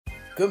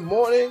Good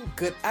morning,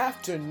 good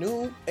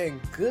afternoon,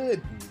 and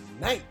good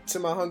night to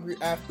my hungry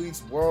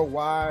athletes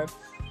worldwide.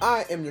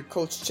 I am your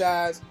coach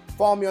Chaz.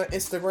 Follow me on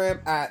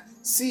Instagram at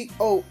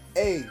COACHCHAZZ.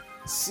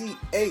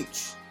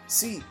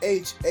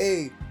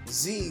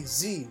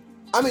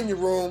 I'm in your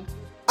room.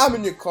 I'm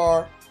in your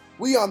car.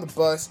 We on the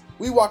bus.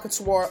 We walking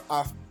toward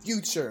our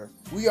future.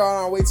 We are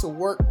on our way to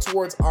work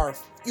towards our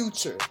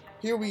future.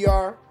 Here we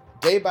are,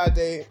 day by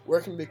day,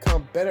 working to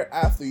become better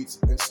athletes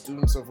and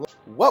students of life.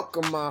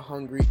 Welcome, my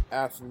hungry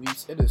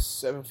athletes. It is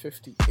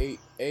 7:58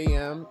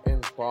 a.m.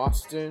 in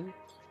Boston.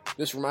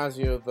 This reminds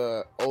me of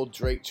the old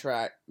Drake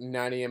track,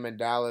 9 a.m. in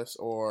Dallas,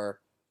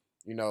 or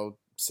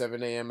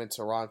 7 a.m. in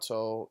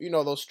Toronto.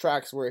 Those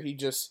tracks where he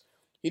just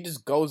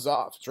goes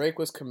off. Drake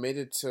was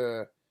committed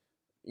to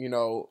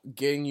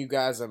getting you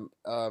guys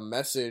a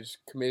message,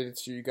 committed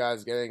to you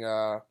guys getting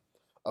a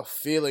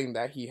feeling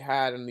that he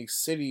had in these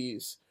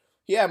cities.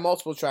 He had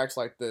multiple tracks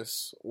like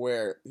this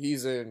where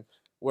he's in,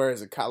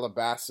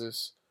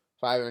 Calabasas,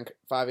 5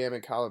 a.m.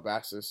 in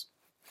Calabasas.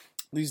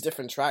 These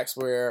different tracks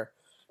where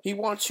he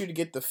wants you to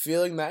get the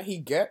feeling that he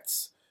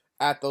gets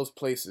at those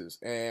places.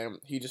 And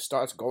he just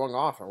starts going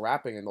off and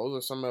rapping. And those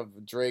are some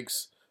of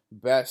Drake's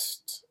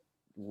best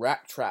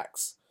rap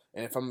tracks.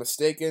 And if I'm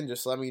mistaken,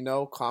 just let me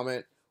know,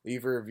 comment,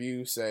 leave a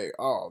review, say,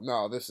 oh,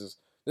 no, this is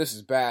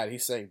bad.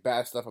 He's saying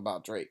bad stuff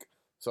about Drake.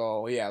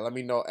 So, yeah, let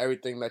me know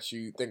everything that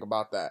you think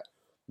about that.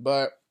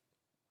 But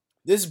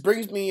this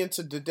brings me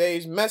into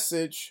today's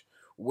message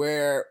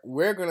where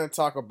we're going to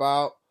talk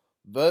about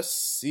the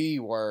C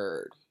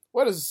word.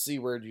 What is the C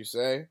word, you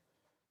say?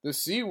 The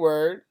C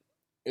word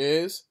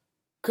is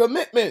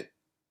commitment.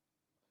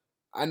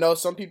 I know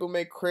some people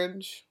may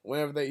cringe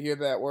whenever they hear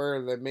that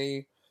word. They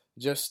may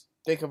just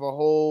think of a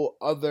whole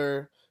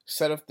other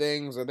set of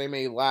things, or they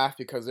may laugh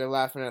because they're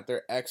laughing at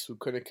their ex who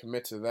couldn't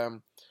commit to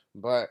them.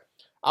 But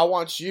I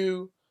want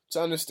you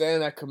to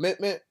understand that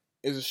commitment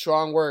is a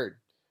strong word.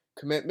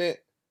 Commitment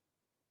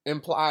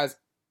implies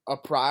a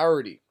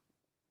priority.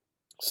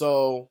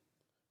 So,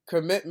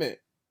 commitment,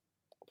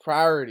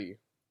 priority,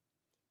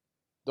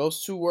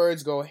 those two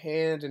words go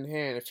hand in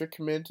hand. If you're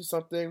committed to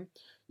something,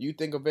 you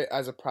think of it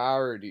as a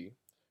priority.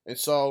 And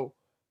so,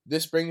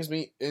 this brings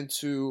me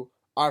into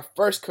our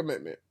first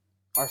commitment.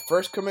 Our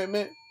first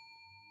commitment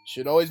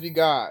should always be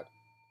God.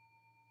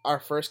 Our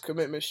first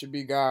commitment should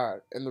be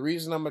God. And the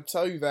reason I'm going to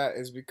tell you that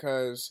is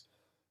because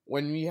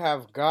when we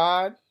have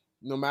God,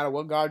 no matter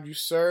what God you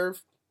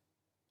serve,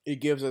 it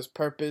gives us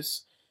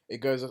purpose,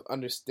 it gives us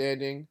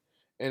understanding,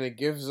 and it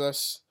gives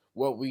us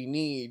what we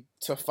need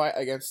to fight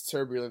against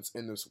turbulence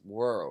in this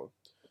world.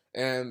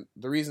 And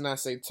the reason I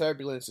say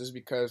turbulence is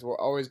because we're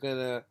always going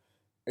to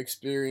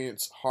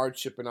experience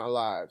hardship in our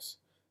lives.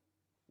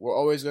 We're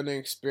always going to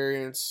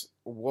experience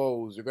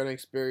woes. We're going to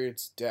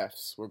experience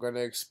deaths. We're going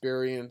to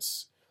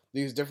experience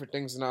these different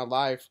things in our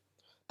life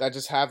that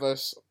just have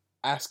us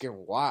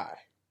asking why.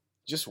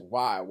 Just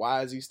why?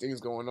 Why is these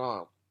things going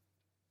on?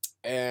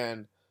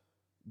 And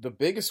the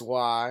biggest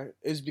why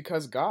is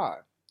because God.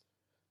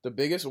 The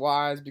biggest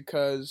why is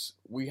because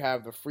we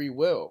have the free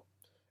will.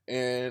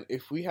 And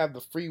if we have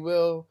the free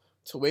will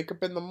to wake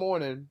up in the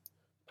morning,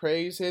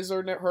 praise his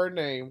or her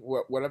name,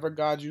 whatever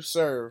God you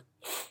serve,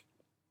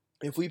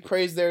 if we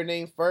praise their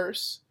name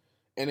first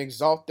and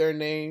exalt their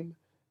name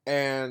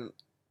and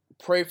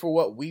pray for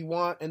what we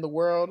want in the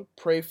world,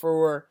 pray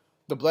for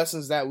the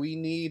blessings that we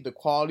need, the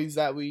qualities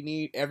that we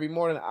need, every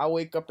morning I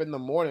wake up in the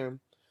morning,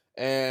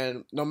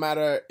 and no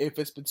matter if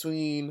it's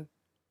between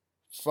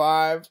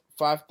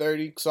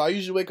 5:30, so I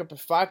usually wake up at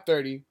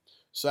 5:30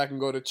 so I can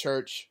go to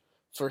church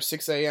for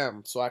 6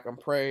 a.m. so I can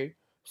pray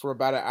for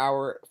about an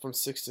hour from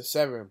 6 to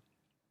 7.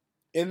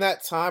 In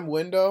that time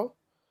window,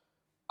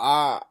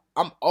 I'm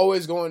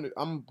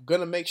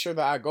gonna make sure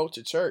that I go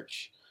to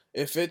church.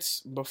 If it's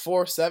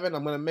before 7,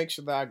 I'm gonna make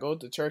sure that I go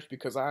to church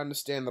because I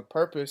understand the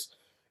purpose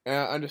and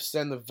I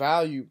understand the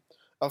value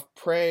of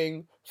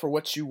praying for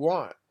what you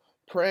want,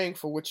 praying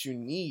for what you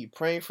need,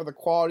 praying for the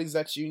qualities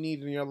that you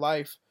need in your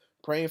life,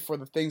 praying for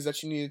the things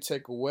that you need to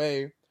take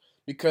away.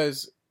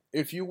 Because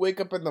if you wake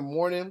up in the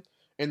morning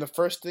and the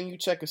first thing you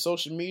check is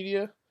social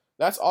media,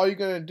 that's all you're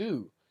going to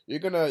do. You're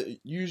going to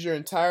use your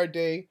entire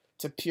day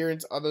to peer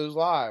into others'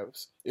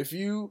 lives. If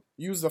you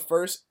use the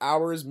first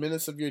hours,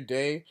 minutes of your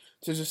day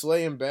to just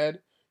lay in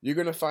bed, you're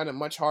going to find it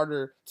much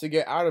harder to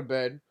get out of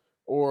bed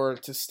or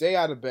to stay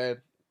out of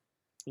bed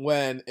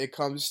when it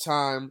comes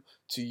time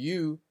to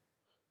you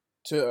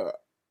to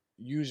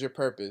use your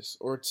purpose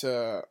or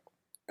to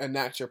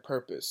enact your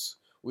purpose.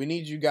 We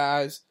need you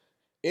guys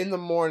in the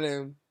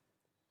morning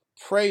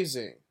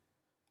praising,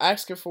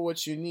 asking for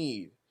what you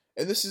need.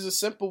 And this is a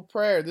simple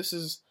prayer. This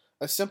is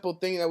a simple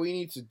thing that we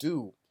need to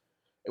do.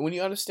 And when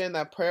you understand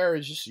that prayer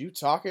is just you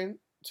talking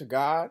to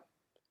God,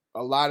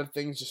 a lot of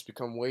things just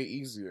become way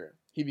easier.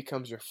 He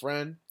becomes your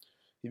friend.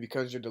 He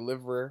becomes your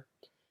deliverer.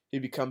 He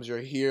becomes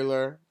your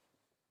healer.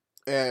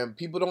 And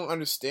people don't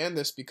understand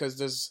this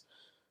because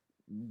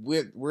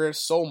we're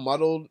so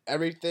muddled.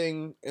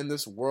 Everything in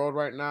this world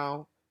right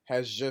now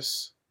has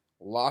just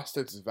lost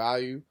its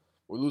value.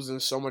 We're losing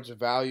so much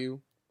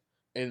value.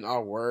 in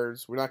our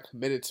words. We're not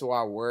committed to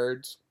our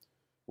words.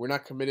 We're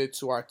not committed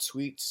to our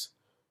tweets.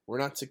 We're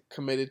not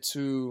committed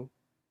to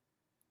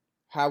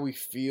how we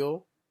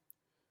feel.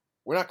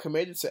 We're not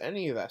committed to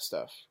any of that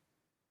stuff.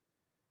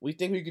 We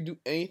think we can do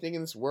anything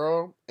in this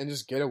world and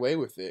just get away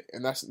with it.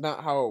 And that's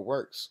not how it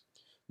works.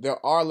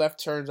 There are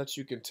left turns that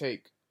you can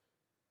take.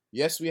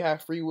 Yes, we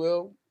have free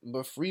will,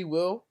 but free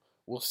will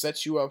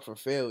set you up for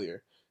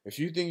failure. If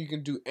you think you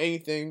can do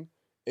anything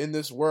in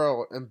this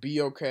world and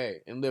be okay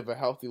and live a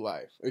healthy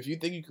life, if you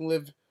think you can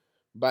live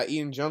by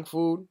eating junk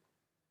food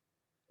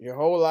your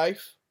whole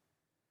life,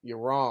 you're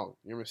wrong.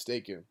 You're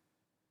mistaken.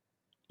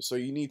 So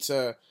you need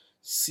to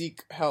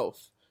seek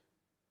health.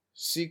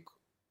 Seek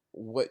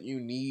what you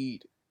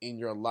need in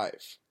your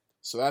life.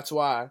 So that's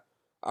why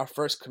our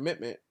first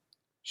commitment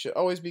should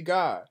always be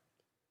God.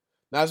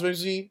 Now, as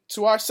brings me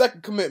to our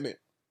second commitment.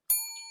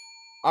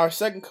 Our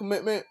second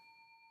commitment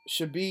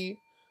should be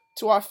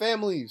to our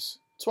families,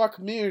 to our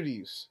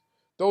communities,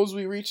 those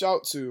we reach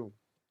out to.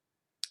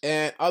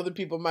 And other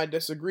people might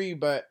disagree,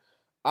 but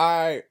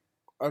I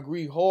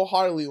agree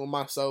wholeheartedly with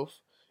myself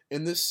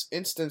in this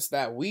instance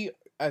that we,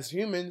 as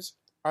humans,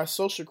 are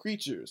social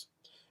creatures.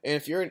 And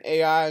if you're an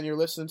AI and you're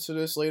listening to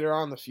this later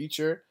on in the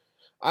future,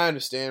 I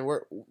understand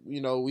we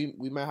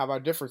might have our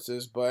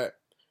differences, but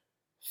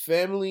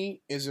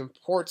family is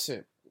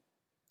important.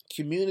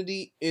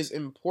 Community is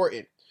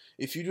important.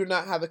 If you do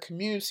not have a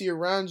community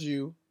around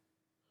you,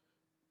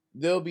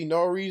 there'll be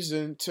no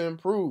reason to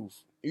improve.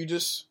 You're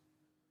just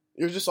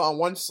on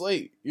one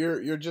slate.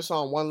 You're just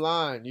on one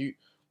line.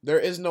 There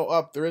is no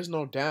up, there is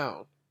no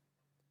down,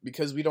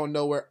 because we don't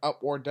know where up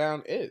or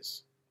down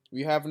is.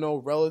 We have no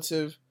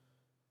relative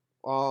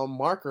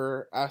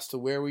marker as to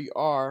where we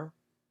are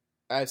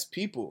as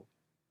people.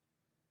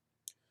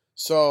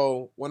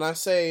 So when I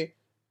say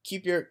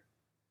keep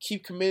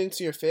committing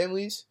to your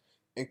families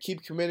and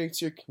keep committing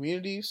to your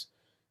communities,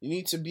 you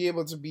need to be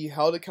able to be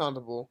held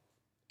accountable,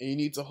 and you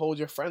need to hold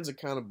your friends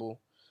accountable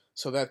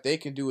so that they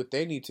can do what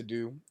they need to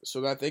do,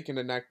 so that they can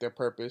enact their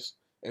purpose,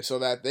 and so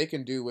that they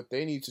can do what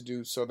they need to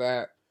do so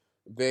that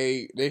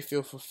they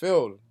feel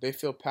fulfilled, they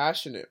feel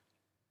passionate.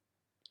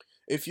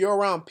 If you're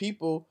around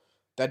people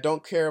that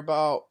don't care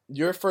about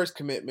your first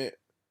commitment,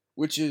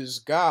 which is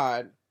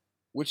God,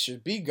 which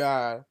should be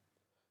God,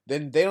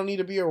 then they don't need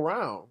to be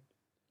around.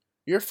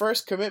 Your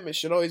first commitment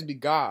should always be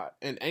God,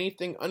 and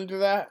anything under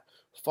that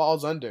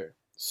falls under.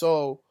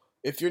 So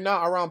if you're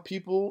not around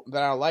people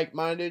that are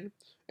like-minded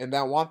and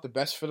that want the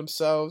best for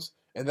themselves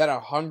and that are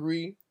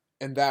hungry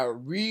and that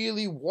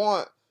really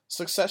want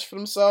success for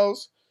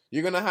themselves,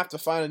 you're going to have to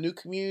find a new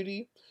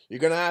community. You're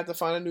going to have to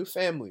find a new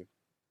family.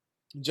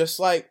 Just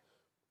like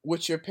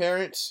with your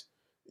parents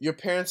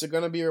are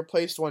going to be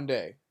replaced one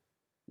day.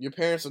 Your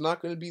parents are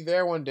not going to be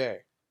there one day.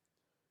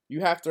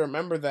 You have to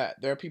remember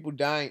that. There are people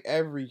dying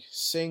every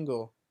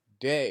single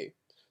day.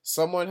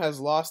 Someone has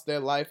lost their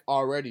life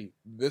already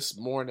this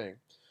morning.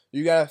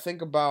 You got to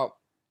think about,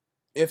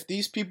 if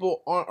these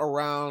people aren't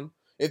around,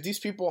 if these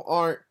people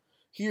aren't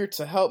here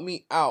to help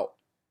me out,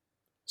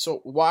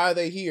 so why are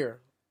they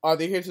here? Are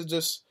they here to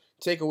just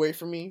take away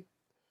from me?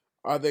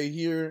 Are they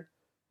here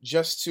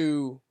just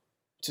to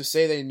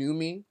say they knew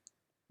me?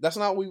 That's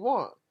not what we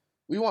want.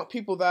 We want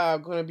people that are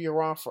going to be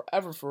around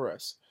forever for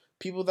us.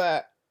 People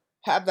that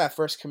have that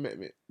first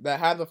commitment, and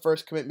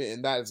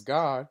that is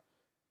God,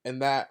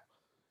 and that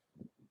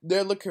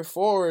they're looking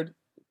forward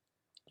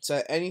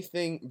to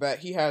anything that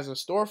He has in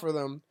store for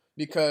them,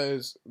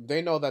 because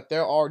they know that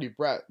they're already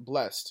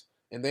blessed,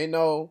 and they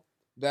know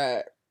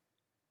that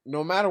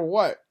no matter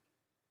what,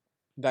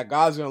 that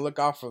God's going to look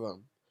out for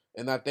them,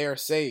 and that they are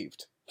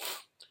saved.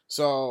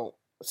 So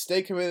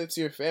stay committed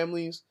to your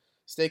families,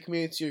 stay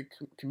committed to your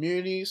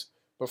communities,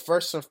 but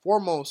first and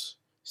foremost,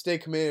 stay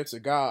committed to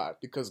God,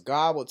 because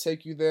God will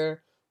take you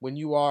there when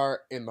you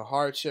are in the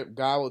hardship.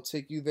 God will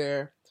take you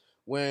there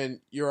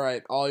when you're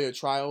at all your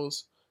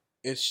trials.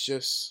 It's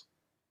just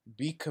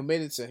be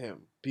committed to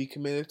Him. Be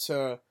committed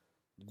to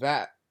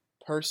that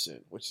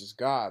person, which is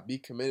God. Be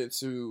committed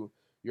to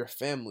your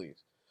family.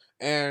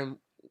 And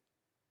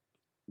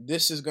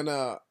this is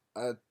I'm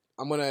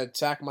gonna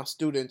attack my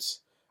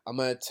students. I'm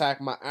gonna attack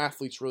my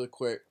athletes really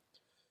quick.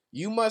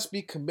 You must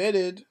be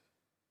committed.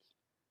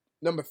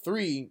 Number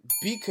 3,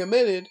 be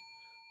committed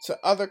to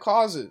other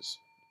causes.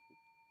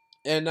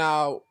 And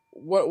now,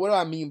 what do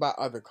I mean by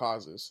other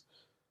causes?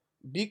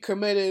 Be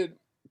committed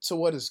to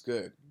what is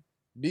good.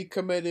 Be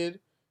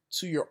committed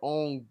to your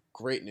own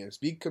greatness.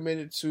 Be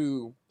committed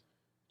to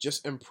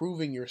just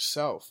improving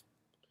yourself.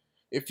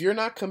 If you're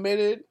not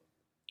committed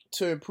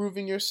to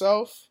improving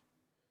yourself,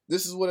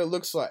 this is what it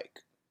looks like.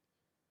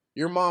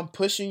 Your mom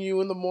pushing you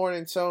in the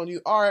morning, telling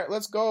you, all right,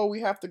 let's go. We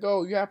have to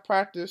go. You have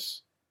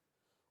practice.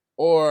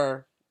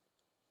 Or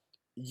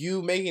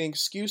you making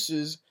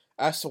excuses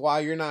as to why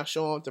you're not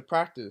showing up to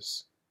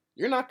practice.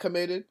 You're not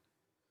committed.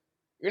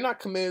 You're not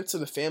committed to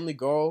the family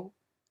goal.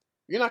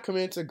 You're not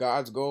committed to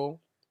God's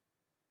goal.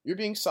 You're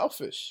being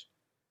selfish.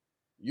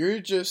 You're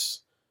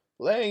just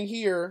laying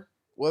here,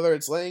 whether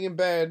it's laying in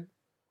bed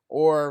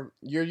or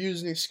you're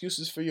using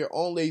excuses for your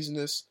own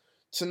laziness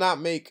to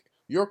not make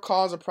your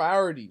cause a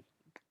priority.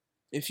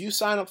 If you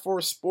sign up for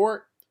a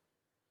sport,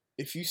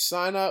 if you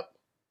sign up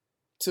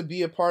to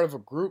be a part of a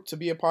group, to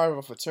be a part of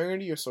a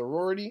fraternity or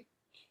sorority,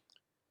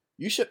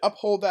 you should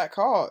uphold that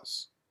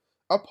cause.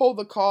 Uphold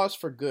the cause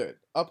for good.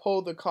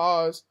 Uphold the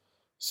cause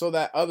so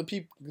that other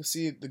people can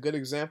see the good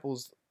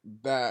examples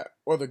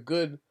or the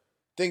good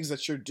things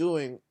that you're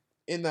doing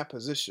in that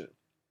position.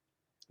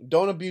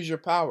 Don't abuse your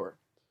power.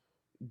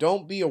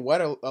 Don't be a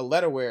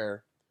letter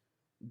wearer.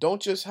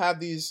 Don't just have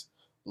these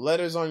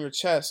letters on your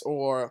chest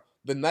or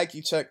the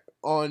Nike check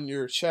on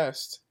your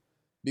chest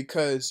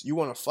because you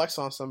want to flex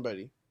on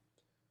somebody.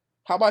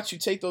 How about you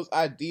take those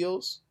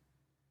ideals,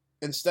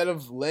 instead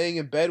of laying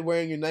in bed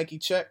wearing your Nike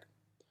check?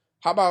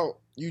 How about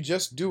you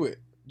just do it?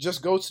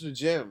 Just go to the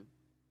gym.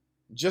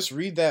 Just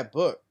read that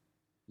book.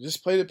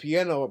 Just play the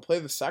piano or play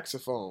the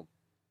saxophone.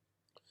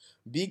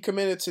 Be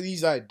committed to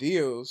these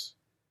ideals,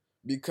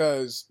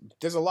 because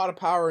there's a lot of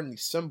power in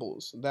these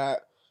symbols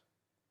that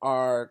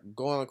are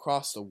going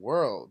across the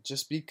world.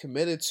 Just be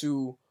committed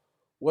to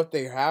what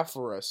they have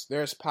for us.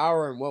 There's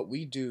power in what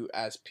we do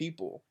as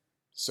people.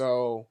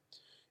 So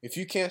if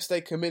you can't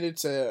stay committed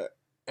to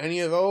any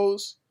of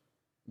those,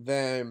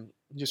 then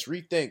just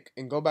rethink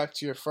and go back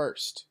to your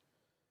first.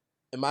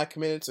 Am I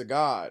committed to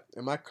God?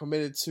 Am I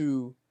committed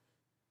to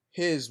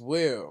His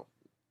will?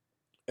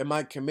 Am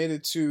I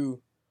committed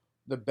to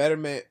the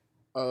betterment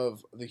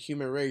of the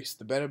human race,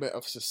 the betterment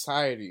of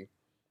society,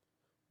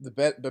 the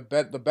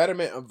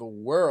betterment of the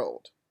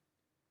world?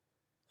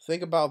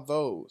 Think about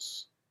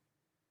those.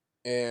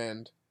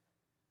 And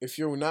if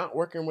you're not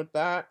working with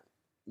that,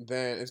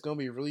 then it's going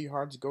to be really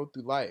hard to go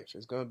through life.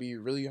 It's going to be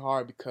really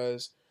hard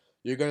because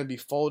you're going to be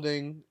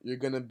folding. You're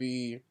going to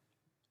be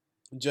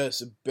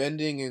just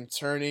bending and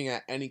turning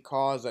at any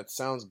cause that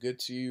sounds good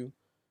to you.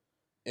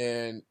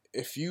 And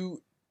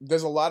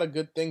there's a lot of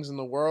good things in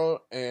the world,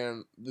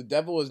 and the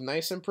devil is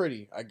nice and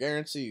pretty. I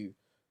guarantee you.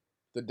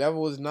 The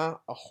devil is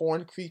not a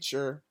horned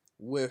creature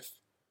with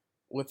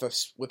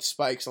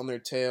spikes on their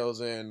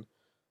tails and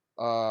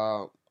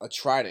a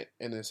trident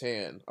in his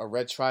hand, a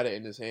red trident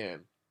in his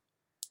hand.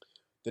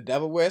 The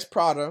devil wears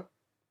Prada.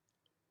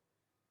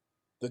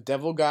 The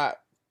devil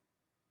got,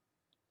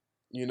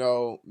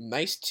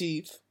 nice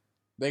teeth.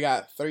 They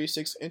got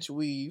 36-inch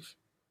weave.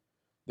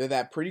 They're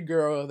that pretty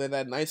girl. They're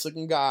that nice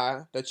looking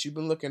guy that you've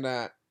been looking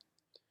at.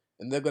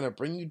 And they're going to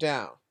bring you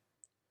down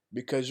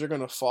because you're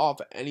going to fall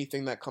for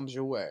anything that comes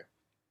your way.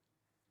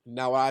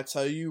 Now, what I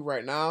tell you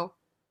right now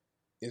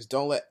is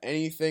don't let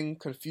anything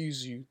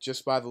confuse you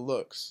just by the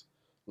looks.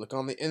 Look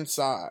on the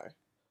inside.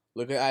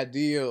 Look at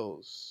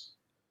ideals.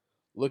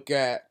 Look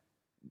at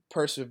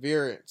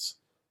perseverance.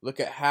 Look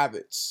at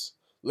habits.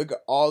 Look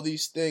at all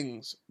these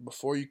things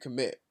before you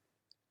commit.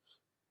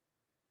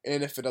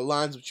 And if it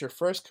aligns with your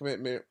first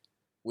commitment,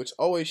 which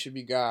always should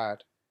be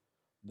God,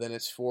 then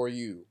it's for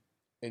you.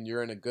 And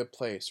you're in a good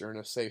place. You're in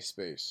a safe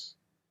space.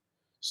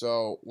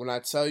 So when I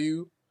tell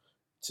you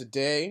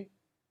today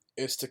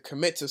is to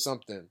commit to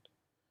something,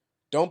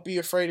 don't be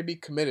afraid to be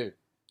committed.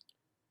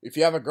 If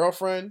you have a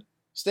girlfriend,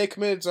 stay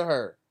committed to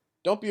her.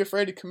 Don't be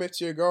afraid to commit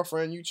to your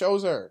girlfriend. You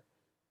chose her.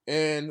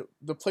 And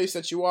the place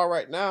that you are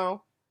right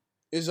now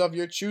is of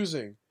your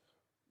choosing.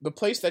 The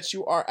place that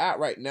you are at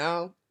right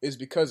now is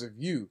because of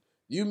you.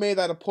 You made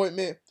that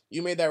appointment.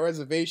 You made that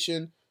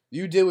reservation.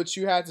 You did what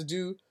you had to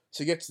do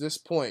to get to this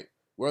point,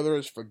 whether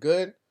it's for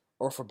good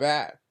or for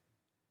bad.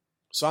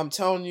 So I'm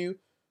telling you,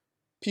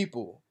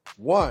 people,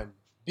 1,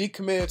 be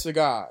committed to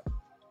God.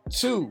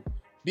 2,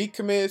 be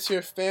committed to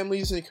your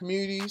families and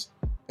communities.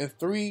 And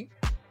 3,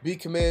 be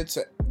committed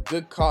to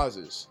good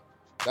causes.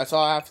 That's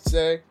all I have to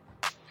say.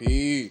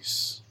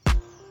 Peace.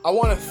 I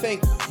want to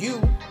thank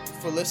you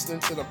for listening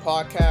to the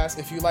podcast.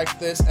 If you like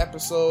this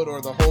episode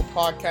or the whole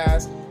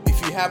podcast, if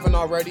you haven't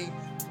already,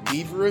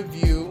 leave a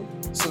review,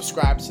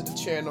 subscribe to the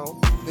channel.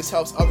 This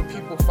helps other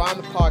people find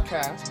the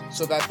podcast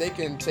so that they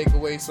can take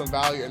away some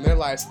value in their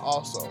lives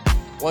also.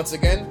 Once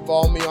again,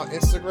 follow me on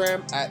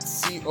Instagram at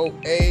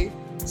COACHCHAZZ.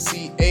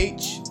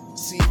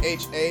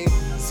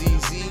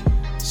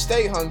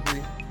 Stay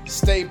hungry,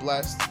 stay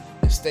blessed,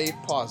 and stay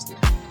positive.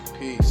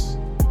 Peace.